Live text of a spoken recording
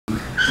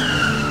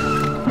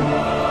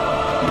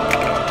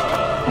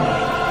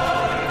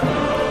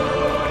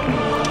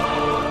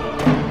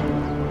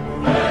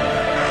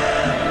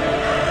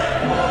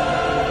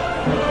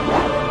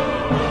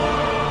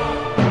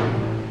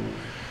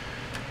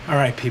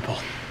people.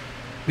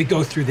 We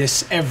go through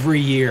this every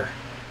year.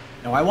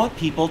 Now, I want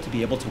people to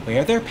be able to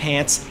wear their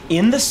pants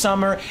in the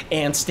summer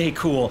and stay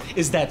cool.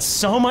 Is that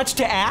so much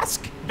to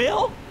ask,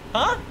 Bill?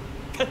 Huh?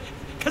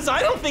 Because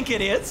I don't think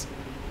it is.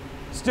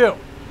 Stu,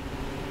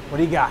 what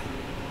do you got?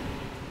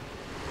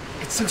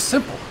 It's so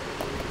simple.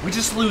 We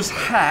just lose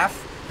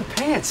half the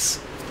pants.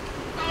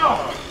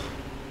 Oh.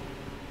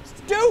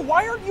 Stu,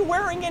 why aren't you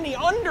wearing any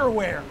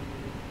underwear?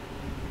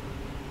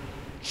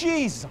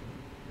 Jeez,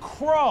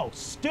 crow,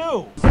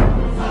 Stu.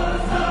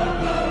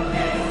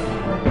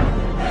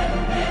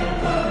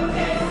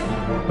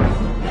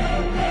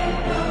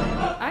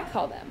 I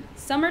call them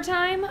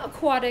summertime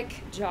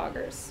aquatic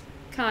joggers.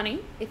 Connie,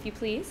 if you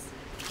please.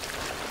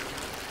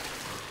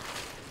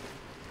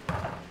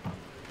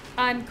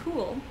 I'm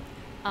cool,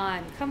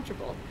 I'm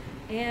comfortable,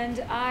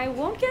 and I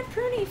won't get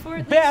pruny for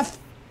at Beth,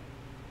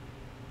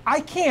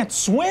 I can't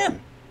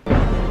swim.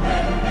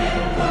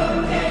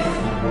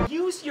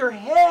 Use your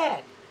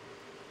head.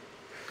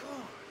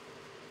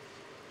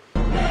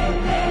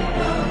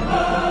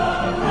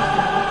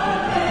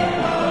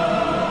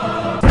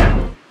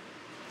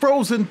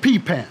 Frozen pea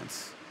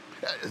pants.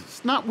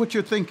 It's not what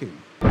you're thinking.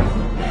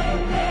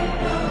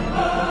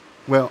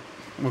 Well,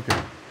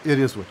 okay, it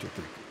is what you're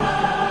thinking.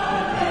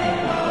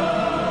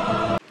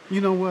 You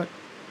know what?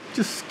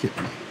 Just skip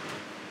me.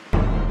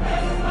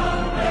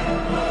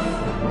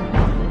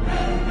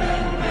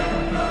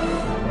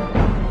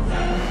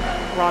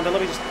 Rhonda,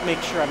 let me just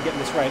make sure I'm getting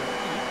this right.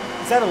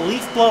 Is that a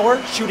leaf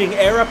blower shooting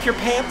air up your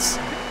pants?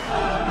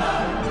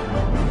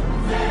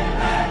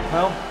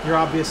 Well, you're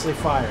obviously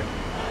fired.